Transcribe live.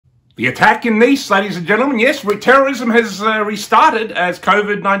The attack in Nice, ladies and gentlemen. Yes, terrorism has restarted as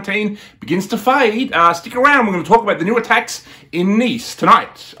COVID-19 begins to fade. Stick around. We're going to talk about the new attacks in Nice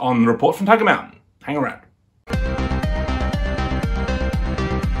tonight on the Report from Tiger Mountain. Hang around.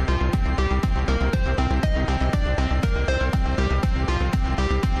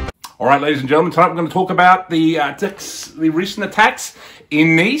 All right, ladies and gentlemen, tonight we're going to talk about the recent attacks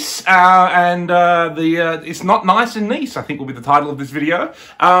in Nice, it's not nice in Nice, I think will be the title of this video.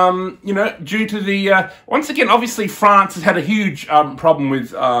 You know, due to the, once again, obviously France has had a huge problem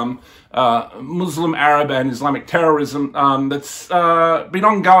with Muslim, Arab and Islamic terrorism that's been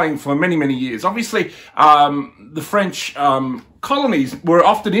ongoing for many, many years. Obviously, the French colonies were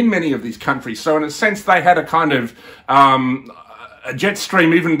often in many of these countries, so in a sense they had a kind of a jet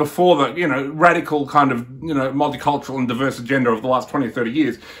stream even before the, you know, radical kind of, you know, multicultural and diverse agenda of the last 20 or 30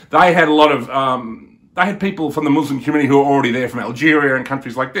 years. They had a lot of, they had people from the Muslim community who were already there from Algeria and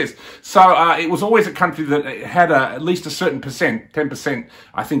countries like this. So it was always a country that had at least a certain percent, 10%,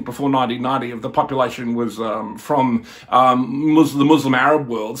 I think, before 1990 of the population was from the Muslim Arab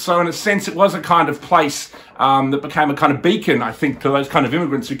world. So in a sense, it was a kind of place that became a kind of beacon, I think, to those kind of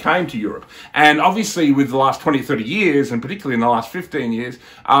immigrants who came to Europe. And obviously, with the last 20, 30 years, and particularly in the last 15 years,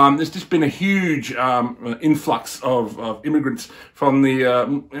 there's just been a huge influx of immigrants from the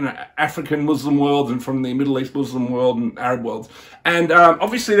you know, African Muslim world and from the Middle East Muslim world and Arab worlds. And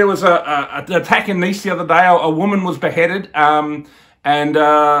obviously, there was an attack in Nice the other day. A woman was beheaded, you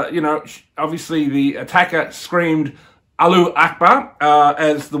know, obviously the attacker screamed Allahu Akbar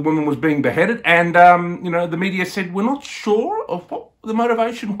as the woman was being beheaded, and you know, the media said we're not sure of what the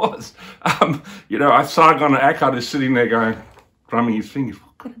motivation was. You know, Sargon Akkad is sitting there going, drumming his fingers.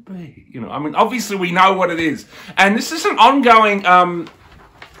 What could it be? You know, I mean, obviously we know what it is, and this is an ongoing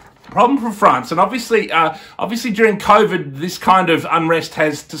problem for France. And obviously, obviously during COVID, this kind of unrest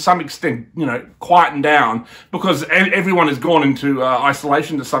has, to some extent, you know, quietened down because everyone has gone into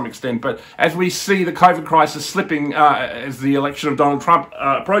isolation to some extent. But as we see the COVID crisis slipping as the election of Donald Trump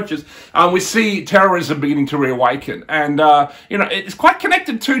approaches, we see terrorism beginning to reawaken. And, you know, it's quite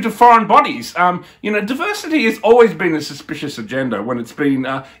connected to foreign bodies. You know, diversity has always been a suspicious agenda when it's been,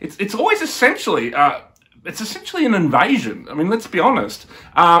 it's always essentially, it's essentially an invasion. I mean, let's be honest.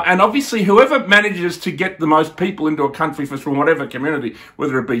 And obviously, whoever manages to get the most people into a country from whatever community,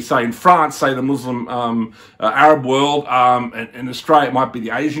 whether it be, say, in France, say, the Muslim Arab world, and in Australia, it might be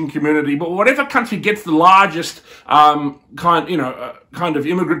the Asian community, but whatever country gets the largest kind of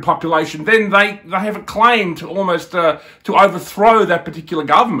immigrant population, then they have a claim to almost to overthrow that particular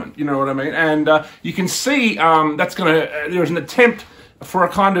government. You know what I mean? And you can see there's an attempt for a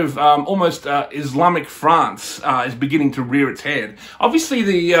kind of almost Islamic France is beginning to rear its head. Obviously,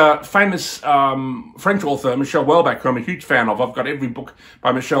 the famous French author Michel Houellebecq, who I'm a huge fan of. I've got every book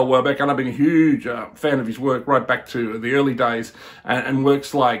by Michel Houellebecq, and I've been a huge fan of his work right back to the early days, and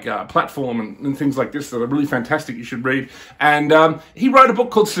works like Platform and things like this that are really fantastic. You should read. And he wrote a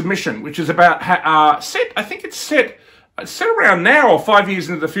book called Submission, which is about I think it's set around now or 5 years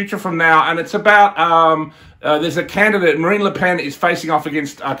into the future from now, and it's about there's a candidate, Marine Le Pen is facing off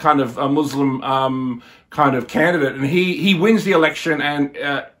against a kind of a Muslim kind of candidate, and he wins the election, and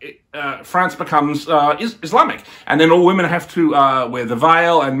France becomes Islamic, and then all women have to wear the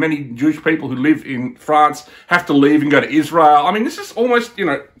veil, and many Jewish people who live in France have to leave and go to Israel. I mean, this is almost, you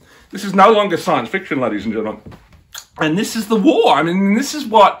know, this is no longer science fiction, ladies and gentlemen, and this is the war. I mean, this is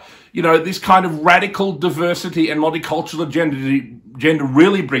what, you know, this kind of radical diversity and multicultural agenda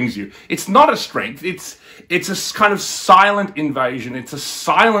really brings you. It's not a strength. It's a kind of silent invasion. It's a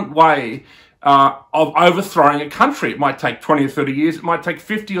silent way of overthrowing a country. It might take 20 or 30 years. It might take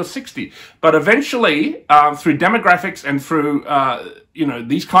 50 or 60. But eventually, through demographics and through, you know,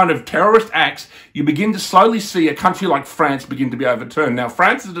 these kind of terrorist acts, you begin to slowly see a country like France begin to be overturned. Now,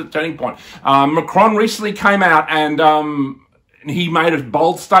 France is at a turning point. Macron recently came out and he made a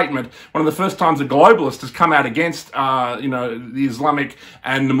bold statement. One of the first times a globalist has come out against, you know, the Islamic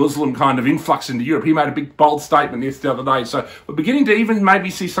and the Muslim kind of influx into Europe. He made a big, bold statement the other day. So we're beginning to even maybe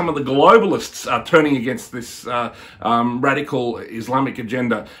see some of the globalists turning against this radical Islamic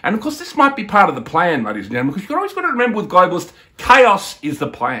agenda. And of course, this might be part of the plan, ladies and gentlemen, because you've always got to remember with globalists, chaos is the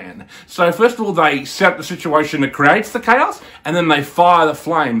plan. So first of all, they set up the situation that creates the chaos, and then they fire the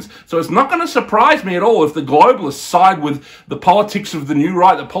flames. So it's not going to surprise me at all if the globalists side with the politics of the new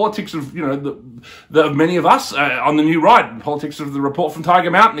right, the politics of, you know, the many of us on the new right, the politics of the Report from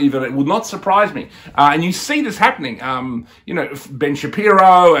Tiger Mountain even. It would not surprise me. And you see this happening, you know, Ben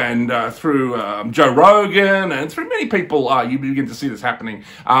Shapiro and through Joe Rogan and through many people, you begin to see this happening,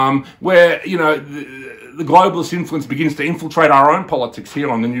 where, you know, the globalist influence begins to infiltrate our own politics here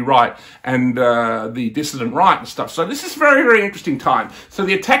on the new right and the dissident right and stuff. So this is very, very interesting time. So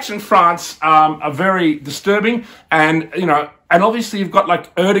the attacks in France are very disturbing, and, you know, and obviously you've got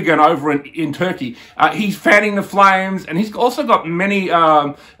like Erdogan over in Turkey. He's fanning the flames, and he's also got many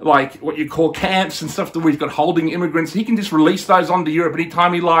like what you call camps and stuff where he's got holding immigrants. He can just release those onto Europe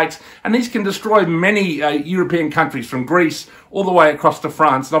anytime he likes, and these can destroy many European countries from Greece all the way across to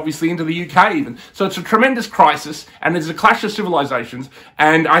France and obviously into the UK even. So it's a tremendous crisis, and there's a clash of civilizations.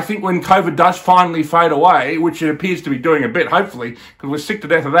 And I think when COVID does finally fade away, which it appears to be doing a bit, hopefully, because we're sick to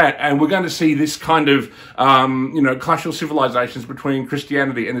death of that, and we're going to see this kind of, you know, clash of civilizations between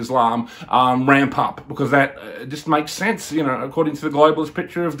Christianity and Islam ramp up, because that just makes sense, you know, according to the globalist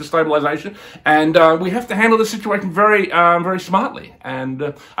picture of destabilization. And we have to handle the situation very, very smartly. And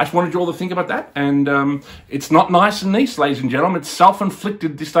I just wanted you all to think about that. And it's not nice in Nice, ladies and gentlemen. It's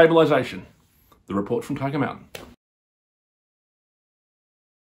self-inflicted destabilization. The report from Tiger Mountain.